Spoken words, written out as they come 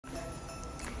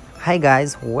Hi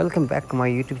guys, welcome back to my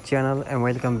YouTube channel and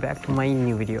welcome back to my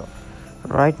new video.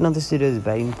 Right now this video is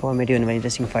very informative and very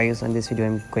interesting for you. So in this video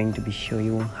I'm going to be showing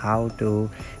you how to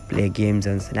play games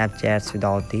on Snapchat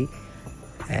without the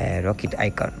rocket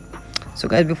icon. So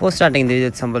guys, before starting there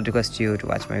is a simple request to you to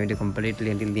watch my video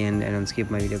completely until the end and don't skip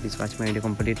my video. Please watch my video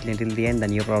completely until the end,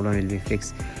 then your problem will be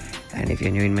fixed. And if you're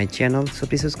new in my channel, so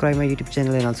please subscribe my YouTube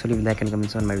channel and also leave like and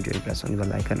comments on my video and press on the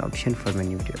like and option for my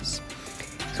new videos.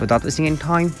 So without wasting any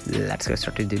time, let's get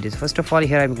started with this. First of all,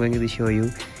 here I'm going to be show you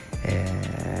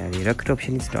the rocket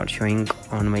option is not showing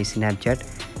on my Snapchat,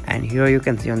 and here you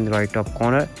can see on the right top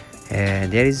corner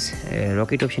there is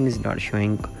rocket option is not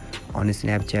showing on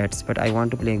Snapchat, but I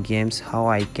want to play games. How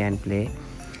I can play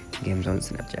games on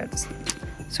Snapchat?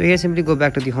 So here simply go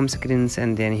back to the home screens,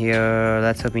 and then here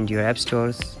let's hop into your app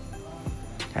store,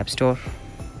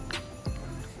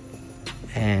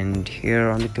 and here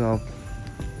on the top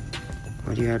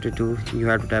what you have to do, you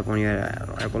have to tap on your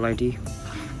Apple ID,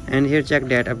 and here check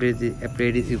that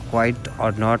update is required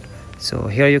or not. So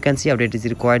here you can see update is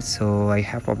required, so I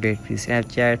have to update the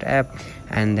Snapchat app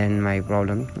and then my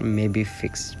problem may be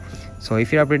fixed. So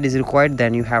if your update is required,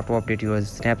 then you have to update your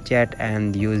Snapchat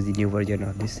and use the new version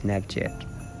of the Snapchat.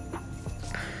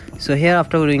 So here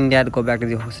after doing that, go back to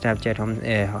the Snapchat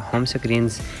home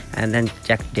screens and then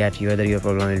check that whether your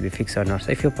problem will be fixed or not.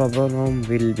 So if your problem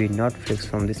will be not fixed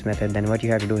from this method, then what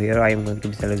you have to do here, I am going to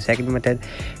be selling the second method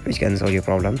which can solve your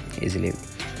problem easily.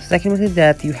 Second method is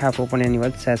that you have to open any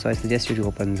website. So I suggest you to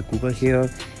open Google here,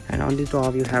 and on the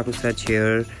top you have to search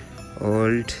here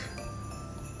old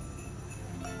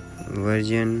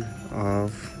version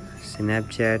of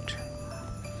Snapchat,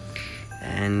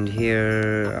 and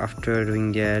here after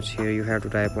doing that, here you have to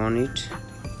type on it,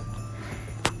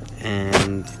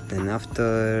 and then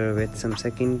after wait some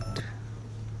second,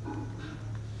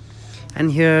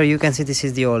 and here you can see this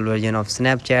is the old version of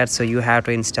Snapchat. So you have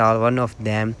to install one of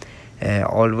them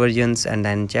old versions and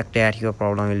then check that your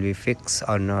problem will be fixed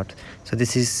or not. So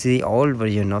this is the old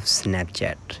version of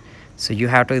Snapchat. So you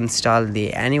have to install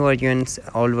the any versions,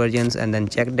 old versions, and then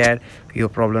check that your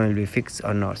problem will be fixed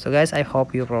or not. So guys, I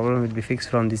hope your problem will be fixed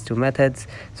from these two methods.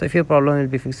 So if your problem will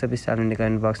be fixed, so please tell me in the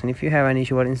comment box. And if you have any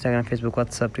issue on Instagram, Facebook,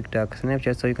 WhatsApp, TikTok,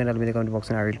 Snapchat, so you can tell me in the comment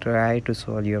box and I will try to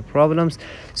solve your problems.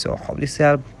 So hope this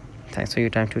help. Thanks for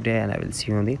your time today, and I will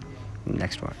see you on the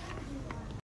next one.